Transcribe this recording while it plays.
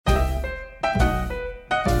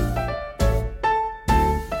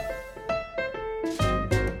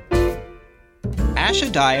Asha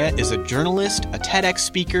Daya is a journalist, a TEDx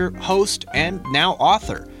speaker, host, and now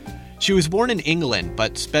author. She was born in England,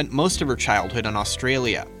 but spent most of her childhood in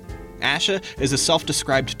Australia. Asha is a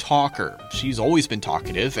self-described talker. She's always been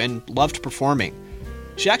talkative and loved performing.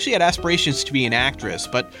 She actually had aspirations to be an actress,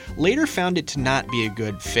 but later found it to not be a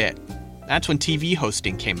good fit. That's when TV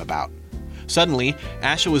hosting came about. Suddenly,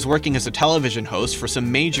 Asha was working as a television host for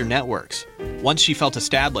some major networks. Once she felt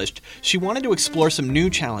established, she wanted to explore some new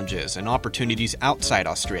challenges and opportunities outside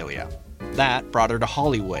Australia. That brought her to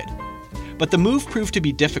Hollywood. But the move proved to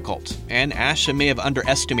be difficult, and Asha may have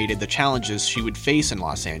underestimated the challenges she would face in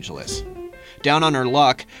Los Angeles. Down on her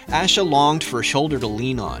luck, Asha longed for a shoulder to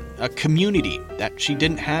lean on, a community that she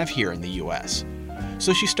didn't have here in the US.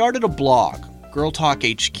 So she started a blog, Girl Talk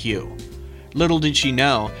HQ. Little did she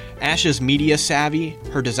know, Asha's media savvy,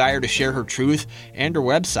 her desire to share her truth, and her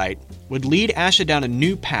website would lead Asha down a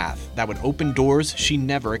new path that would open doors she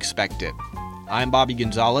never expected. I'm Bobby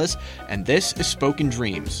Gonzalez, and this is Spoken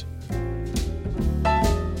Dreams.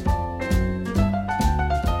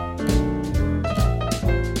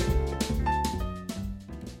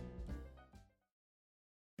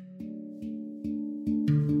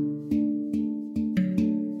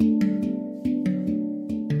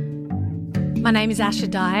 My name is Asha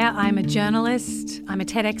Daya. I'm a journalist, I'm a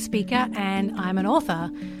TEDx speaker, and I'm an author.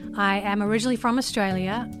 I am originally from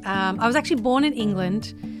Australia. I was actually born in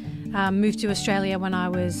England, moved to Australia when I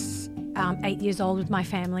was 8 years old with my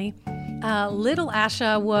family. Little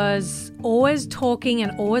Asha was always talking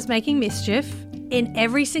and always making mischief. In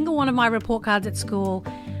every single one of my report cards at school,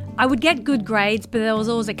 I would get good grades, but there was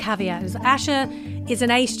always a caveat. It was, Asha is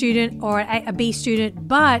an A student or a B student,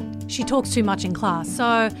 but she talks too much in class.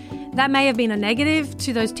 So that may have been a negative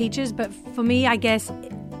to those teachers, but for me, I guess,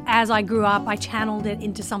 as I grew up, I channeled it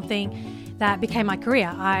into something that became my career.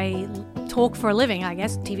 I talk for a living, I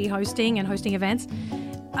guess, TV hosting and hosting events.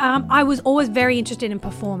 I was always very interested in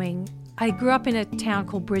performing. I grew up in a town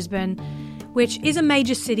called Brisbane, which is a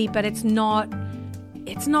major city, but it's not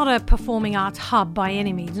a performing arts hub by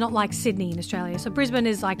any means, not like Sydney in Australia. So Brisbane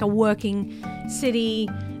is like a working city,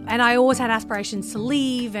 and I always had aspirations to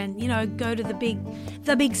leave and, go to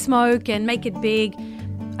the big smoke and make it big.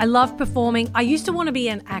 I loved performing. I used to want to be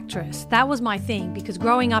an actress. That was my thing, because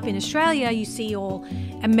growing up in Australia, you see all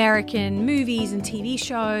American movies and TV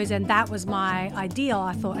shows, and that was my ideal.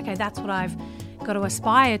 I thought, okay, that's what I've got to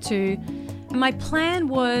aspire to. And my plan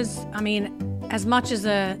was, as much as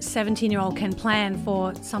a 17-year-old can plan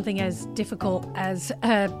for something as difficult as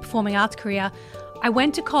a performing arts career, I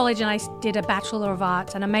went to college and I did a Bachelor of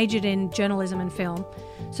Arts and I majored in journalism and film.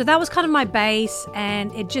 So that was kind of my base,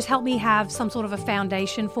 and it just helped me have some sort of a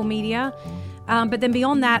foundation for media. But then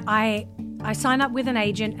beyond that, I signed up with an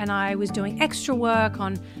agent and I was doing extra work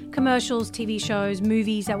on commercials, TV shows,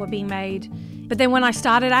 movies that were being made. But then when I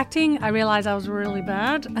started acting, I realized I was really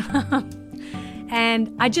bad.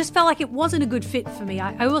 And I just felt like it wasn't a good fit for me.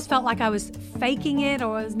 I always felt like I was faking it,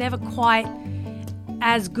 or I was never quite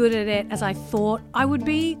as good at it as I thought I would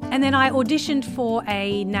be. And then I auditioned for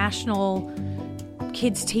a national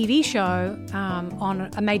kids TV show on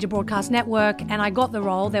a major broadcast network, and I got the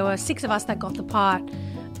role. There were 6 of us that got the part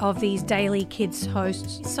of these daily kids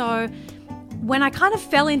hosts. So when I kind of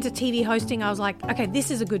fell into TV hosting, I was like, okay, this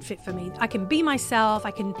is a good fit for me. I can be myself.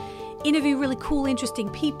 I can interview really cool, interesting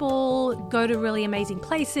people, go to really amazing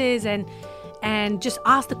places, and just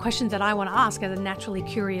ask the questions that I want to ask as a naturally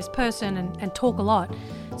curious person, and talk a lot.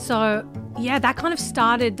 So yeah, that kind of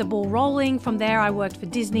started the ball rolling. From there, I worked for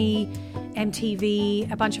Disney,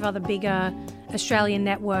 MTV, a bunch of other bigger Australian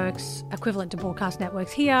networks, equivalent to broadcast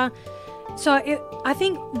networks here. So I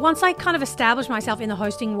think once I kind of established myself in the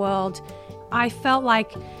hosting world, I felt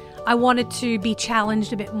like I wanted to be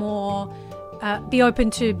challenged a bit more, be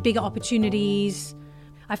open to bigger opportunities.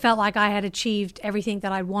 I felt like I had achieved everything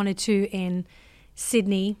that I wanted to in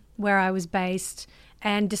Sydney, where I was based,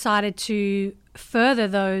 and decided to further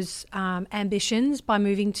those ambitions by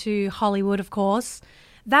moving to Hollywood, of course.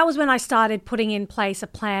 That was when I started putting in place a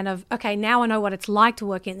plan of, okay, now I know what it's like to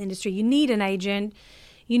work in the industry. You need an agent.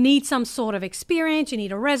 You need some sort of experience. You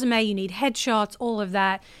need a resume. You need headshots, all of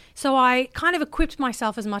that. So I kind of equipped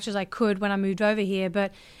myself as much as I could when I moved over here,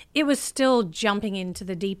 but it was still jumping into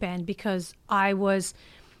the deep end, because I was,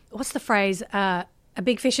 what's the phrase, a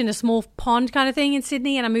big fish in a small pond kind of thing in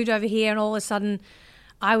Sydney, and I moved over here and all of a sudden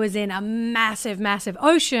I was in a massive, massive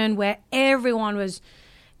ocean where everyone was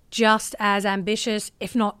just as ambitious,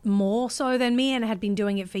 if not more so than me, and had been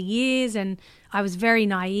doing it for years, and I was very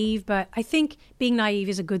naive. But I think being naive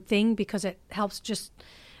is a good thing, because it helps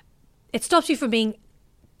it stops you from being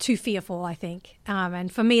too fearful, I think.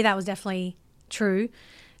 And for me, that was definitely true.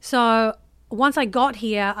 So once I got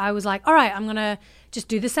here, I was like, all right, I'm going to just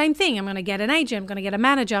do the same thing. I'm going to get an agent. I'm going to get a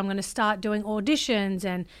manager. I'm going to start doing auditions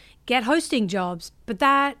and get hosting jobs. But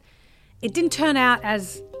it didn't turn out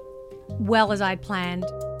as well as I'd planned.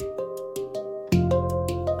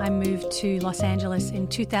 I moved to Los Angeles in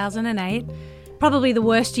 2008, probably the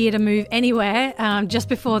worst year to move anywhere, just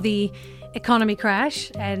before the economy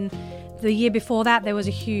crash. And the year before that, there was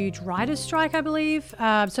a huge writers' strike, I believe.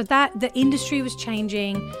 So that the industry was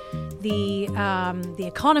changing. The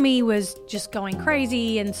economy was just going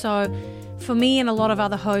crazy. And so for me and a lot of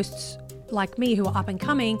other hosts like me who are up and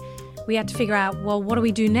coming, we had to figure out, well, what do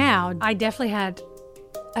we do now? I definitely had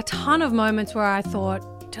a ton of moments where I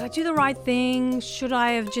thought, did I do the right thing? Should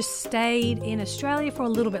I have just stayed in Australia for a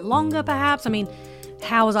little bit longer, perhaps? I mean,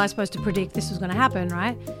 how was I supposed to predict this was going to happen,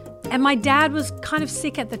 right? And my dad was kind of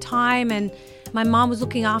sick at the time, and my mom was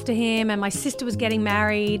looking after him, and my sister was getting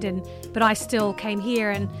married, but I still came here.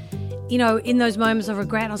 And, in those moments of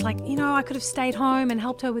regret, I was like, I could have stayed home and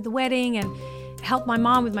helped her with the wedding and helped my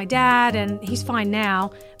mom with my dad, and he's fine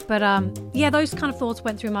now. But those kind of thoughts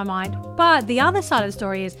went through my mind. But the other side of the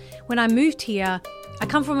story is when I moved here, I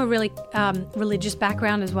come from a really religious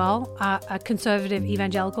background as well, a conservative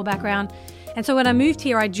evangelical background. And so when I moved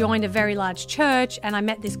here, I joined a very large church, and I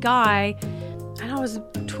met this guy, and I was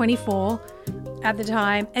 24 at the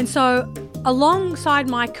time. And so alongside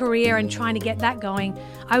my career and trying to get that going,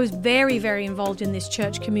 I was very, very involved in this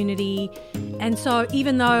church community. And so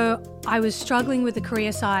even though I was struggling with the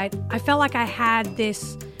career side, I felt like I had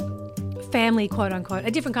this family, quote unquote,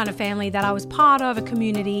 a different kind of family that I was part of, a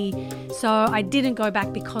community. So I didn't go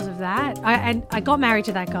back because of that. I got married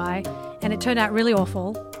to that guy, and it turned out really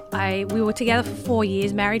awful. We were together for 4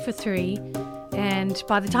 years, married for 3. And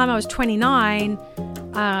by the time I was 29,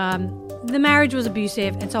 the marriage was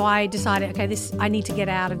abusive. And so I decided, okay, I need to get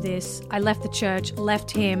out of this. I left the church,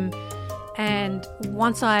 left him. And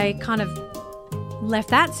once I kind of left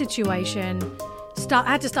that situation, I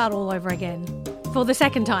had to start all over again for the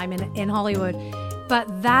second time in Hollywood.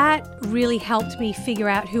 But that really helped me figure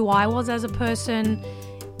out who I was as a person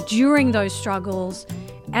during those struggles.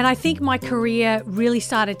 And I think my career really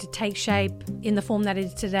started to take shape in the form that it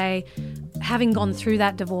is today, having gone through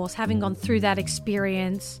that divorce, having gone through that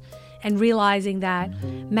experience, and realizing that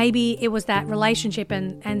maybe it was that relationship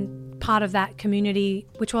and part of that community,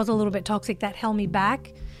 which was a little bit toxic, that held me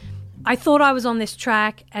back. I thought I was on this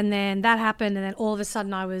track, and then that happened, and then all of a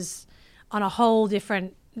sudden I was on a whole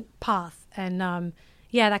different path. And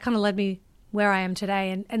that kind of led me where I am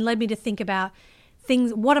today, and led me to think about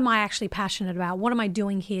things. What am I actually passionate about? What am I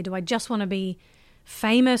doing here? Do I just want to be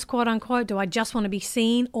famous, quote unquote? Do I just want to be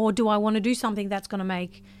seen? Or do I want to do something that's going to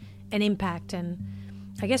make an impact? And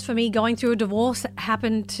I guess for me, going through a divorce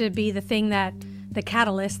happened to be the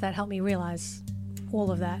catalyst that helped me realize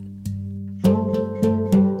all of that.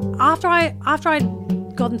 After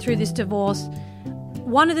I'd gotten through this divorce,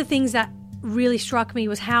 one of the things that really struck me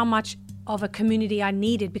was how much of a community I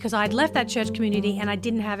needed, because I'd left that church community and I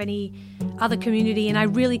didn't have any other community, and I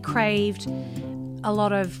really craved a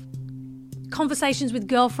lot of conversations with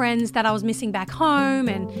girlfriends that I was missing back home,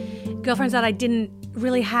 and girlfriends that I didn't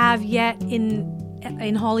really have yet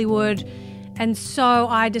in Hollywood. And so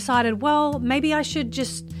I decided, well, maybe I should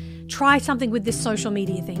just try something with this social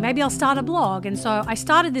media thing. Maybe I'll start a blog. And so I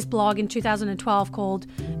started this blog in 2012 called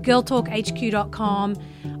girltalkhq.com.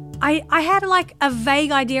 I had like a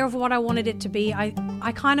vague idea of what I wanted it to be.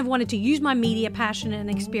 I kind of wanted to use my media passion and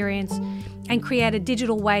experience and create a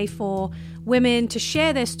digital way for women to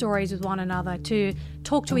share their stories with one another, to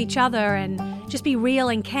talk to each other and just be real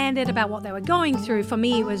and candid about what they were going through. For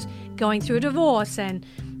me, it was going through a divorce and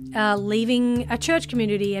leaving a church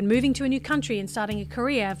community and moving to a new country and starting a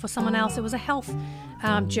career. For someone else, it was a health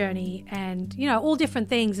journey and, all different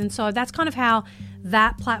things. And so that's kind of how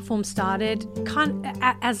that platform started, kind of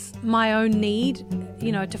as my own need,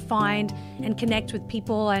 to find and connect with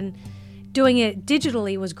people. And doing it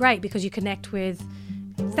digitally was great because you connect with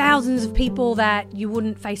thousands of people that you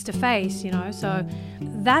wouldn't face to face, So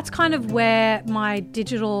that's kind of where my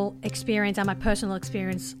digital experience and my personal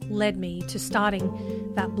experience led me to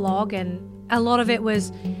starting that blog. And a lot of it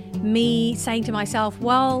was me saying to myself,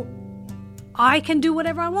 well, I can do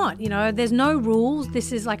whatever I want. There's no rules.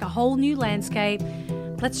 This is like a whole new landscape.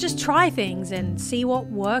 Let's just try things and see what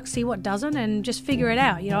works, see what doesn't, and just figure it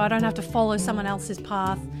out. I don't have to follow someone else's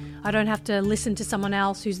path. I don't have to listen to someone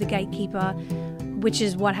else who's the gatekeeper, which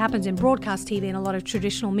is what happens in broadcast TV and a lot of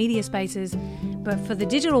traditional media spaces. But for the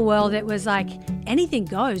digital world, it was like anything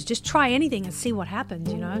goes. Just try anything and see what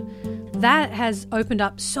happens, That has opened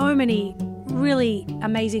up so many really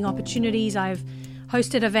amazing opportunities. I've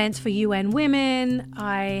hosted events for UN Women.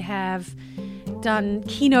 I have done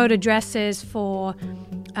keynote addresses for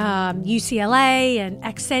UCLA and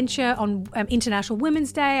Accenture on International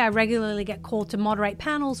Women's Day. I regularly get called to moderate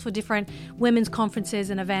panels for different women's conferences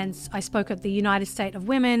and events. I spoke at the United States of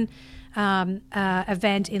Women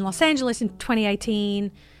event in Los Angeles in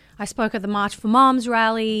 2018. I spoke at the March for Moms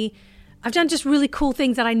rally. I've done just really cool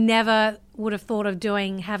things that I never would have thought of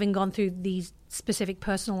doing, having gone through these specific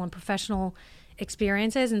personal and professional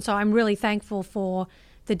experiences. And so I'm really thankful for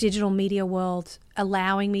the digital media world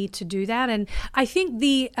allowing me to do that. And I think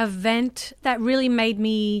the event that really made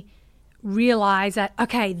me realize that,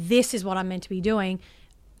 okay, this is what I'm meant to be doing.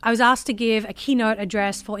 I was asked to give a keynote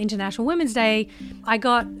address for International Women's Day. I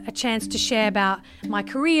got a chance to share about my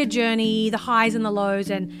career journey, the highs and the lows,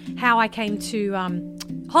 and how I came to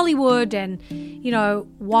Hollywood, and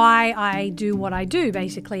why I do what I do,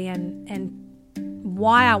 basically, and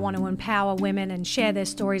why I want to empower women and share their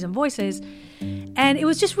stories and voices. And it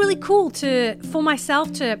was just really cool for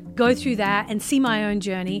myself to go through that and see my own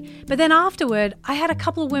journey. But then afterward, I had a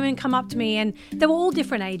couple of women come up to me, and they were all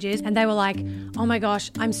different ages, and they were like, oh my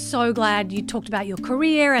gosh, I'm so glad you talked about your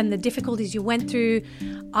career and the difficulties you went through.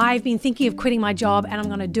 I've been thinking of quitting my job and I'm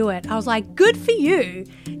going to do it. I was like, good for you.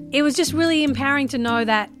 It was just really empowering to know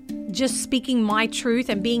that just speaking my truth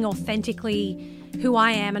and being authentically who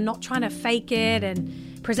I am and not trying to fake it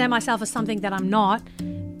and present myself as something that I'm not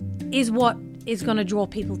is what is going to draw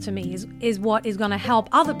people to me, is what is going to help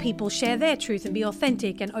other people share their truth and be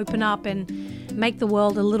authentic and open up and make the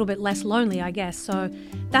world a little bit less lonely, I guess. So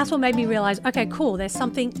that's what made me realize, okay, cool, there's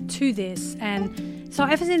something to this. And so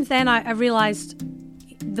ever since then, I realized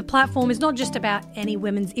the platform is not just about any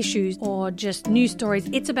women's issues or just news stories.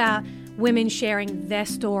 It's about women sharing their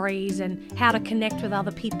stories and how to connect with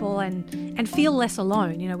other people and feel less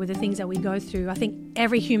alone, with the things that we go through. I think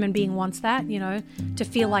every human being wants that, to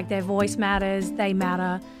feel like their voice matters, they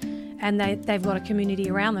matter, and they've got a community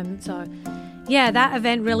around them. So, yeah, that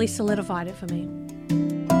event really solidified it for me.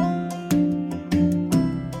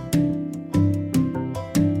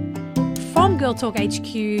 From Girl Talk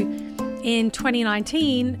HQ in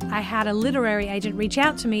 2019, I had a literary agent reach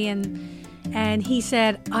out to me and he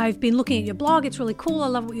said, I've been looking at your blog. It's really cool. I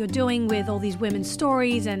love what you're doing with all these women's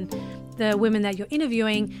stories and the women that you're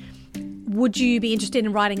interviewing. Would you be interested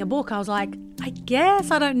in writing a book? I was like, I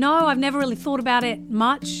guess. I don't know. I've never really thought about it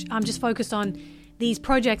much. I'm just focused on these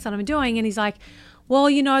projects that I'm doing. And he's like, well,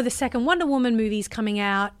 the second Wonder Woman movie's coming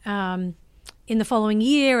out in the following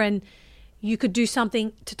year, and you could do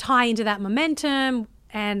something to tie into that momentum,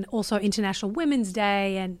 and also International Women's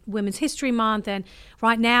Day and Women's History Month. And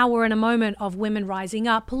right now we're in a moment of women rising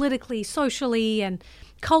up politically, socially, and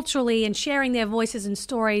culturally, and sharing their voices and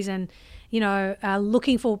stories and,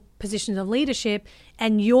 looking for positions of leadership.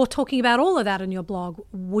 And you're talking about all of that on your blog.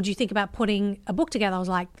 Would you think about putting a book together? I was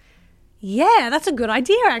like, yeah, that's a good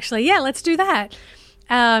idea, actually. Yeah, let's do that.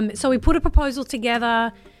 So we put a proposal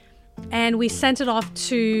together and we sent it off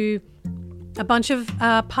to a bunch of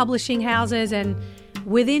publishing houses, and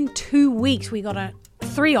within 2 weeks, we got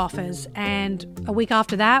 3 offers, and a week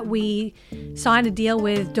after that, we signed a deal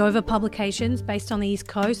with Dover Publications based on the East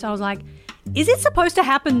Coast. I was like, is it supposed to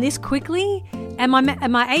happen this quickly? And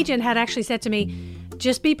my agent had actually said to me,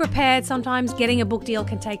 just be prepared. Sometimes getting a book deal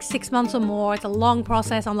can take 6 months or more. It's a long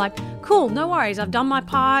process. I'm like, cool, no worries. I've done my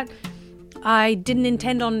part. I didn't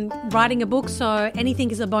intend on writing a book, so anything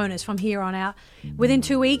is a bonus from here on out. Within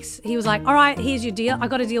 2 weeks, he was like, all right, here's your deal. I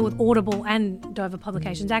got a deal with Audible and Dover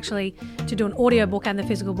Publications, actually, to do an audio book and the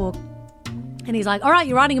physical book. And he's like, all right,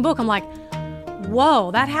 you're writing a book. I'm like, whoa,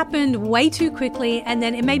 that happened way too quickly. And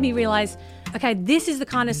then it made me realize, okay, this is the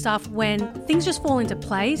kind of stuff when things just fall into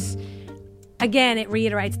place. Again, it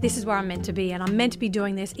reiterates, this is where I'm meant to be, and I'm meant to be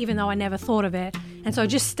doing this even though I never thought of it. And so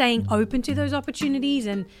just staying open to those opportunities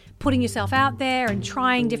and putting yourself out there and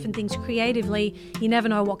trying different things creatively, you never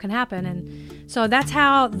know what can happen. And so that's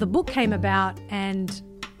how the book came about. And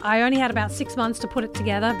I only had about 6 months to put it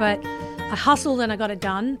together, but I hustled and I got it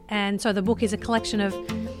done. And so the book is a collection of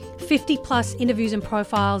 50 plus interviews and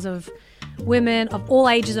profiles of women of all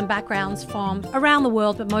ages and backgrounds from around the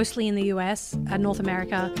world, but mostly in the US and North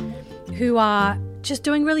America, who are just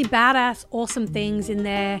doing really badass, awesome things in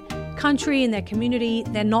their country, in their community.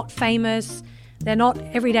 They're not famous. They're not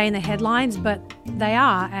every day in the headlines, but they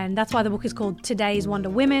are. And that's why the book is called Today's Wonder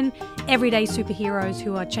Women, Everyday Superheroes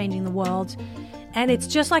Who Are Changing the World. And it's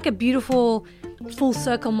just like a beautiful full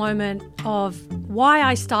circle moment of why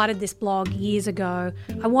I started this blog years ago.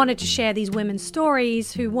 I wanted to share these women's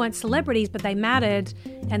stories who weren't celebrities, but they mattered,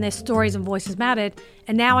 and their stories and voices mattered.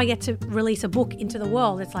 And now I get to release a book into the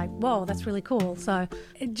world. It's like, whoa, that's really cool. So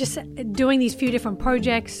just doing these few different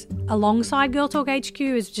projects alongside Girl Talk HQ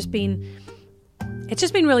has just been it's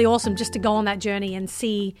just been really awesome just to go on that journey and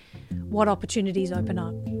see what opportunities open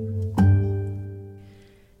up.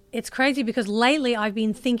 It's crazy because lately I've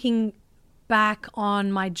been thinking back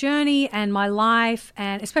on my journey and my life,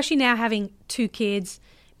 and especially now having 2 kids,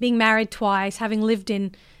 being married twice, having lived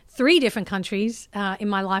in 3 different countries in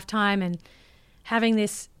my lifetime, and having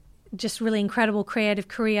this just really incredible creative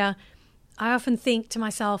career. I often think to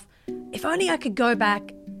myself, if only I could go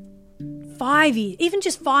back 5 years, even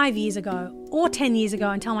just 5 years ago or 10 years ago,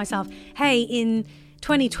 and tell myself, hey, in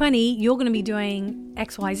 2020, you're going to be doing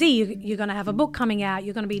XYZ. You're going to have a book coming out.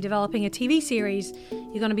 You're going to be developing a TV series.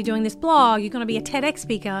 You're going to be doing this blog. You're going to be a TEDx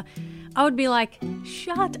speaker. I would be like,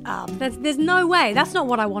 shut up. There's no way. That's not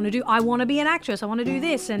what I want to do. I want to be an actress. I want to do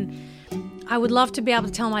this. And I would love to be able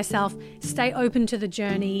to tell myself, stay open to the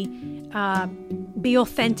journey, be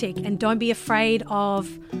authentic, and don't be afraid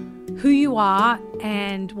of who you are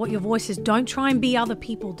and what your voice is. Don't try and be other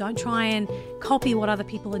people. Don't try and copy what other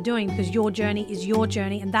people are doing, because your journey is your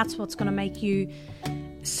journey, and that's what's going to make you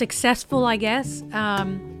successful, I guess. I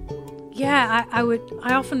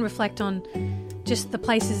often reflect on just the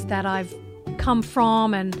places that I've come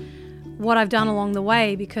from and what I've done along the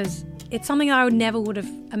way, because it's something I would have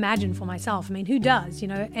imagined for myself. I mean, who does? You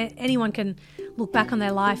know, anyone can look back on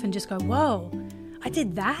their life and just go, whoa, I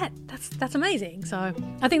did that. That's amazing. So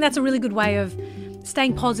I think that's a really good way of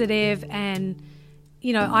staying positive. And,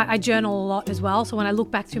 you know, I journal a lot as well. So when I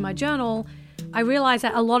look back through my journal, I realize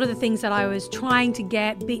that a lot of the things that I was trying to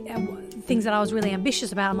get, things that I was really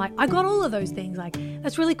ambitious about, I'm like, I got all of those things. Like,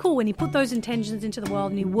 that's really cool when you put those intentions into the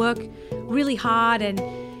world and you work really hard and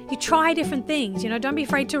you try different things. You know, don't be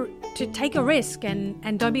afraid to take a risk,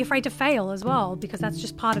 and don't be afraid to fail as well, because that's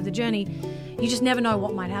just part of the journey. You just never know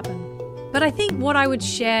what might happen. But I think what I would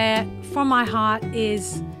share from my heart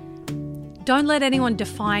is, don't let anyone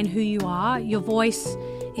define who you are. Your voice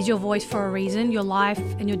is your voice for a reason. Your life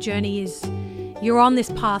and your journey you're on this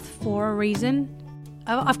path for a reason.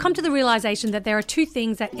 I've come to the realization that there are 2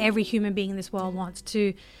 things that every human being in this world wants: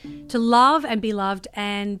 to love and be loved,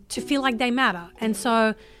 and to feel like they matter. And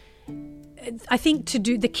so I think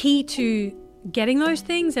the key to getting those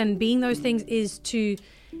things and being those things is to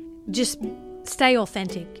just stay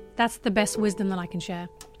authentic. That's the best wisdom that I can share.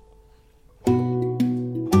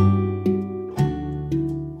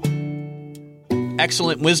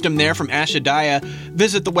 Excellent wisdom there from Asha Dahya.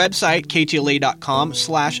 Visit the website,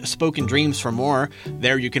 ktla.com/spokendreams for more.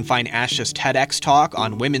 There you can find Asha's TEDx talk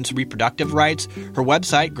on women's reproductive rights, her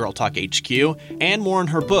website, Girl Talk HQ, and more in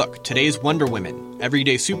her book, Today's Wonder Women,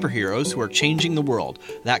 Everyday Superheroes Who Are Changing the World.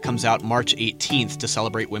 That comes out March 18th to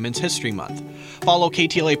celebrate Women's History Month. Follow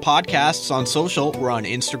KTLA Podcasts on social. We're on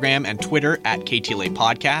Instagram and Twitter at KTLA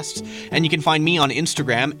Podcasts, and you can find me on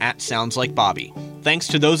Instagram at Sounds Like Bobby. Thanks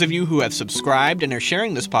to those of you who have subscribed and are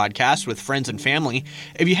sharing this podcast with friends and family.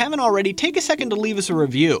 If you haven't already, take a second to leave us a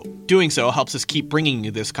review. Doing so helps us keep bringing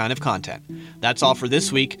you this kind of content. That's all for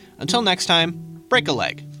this week. Until next time, break a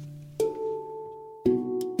leg.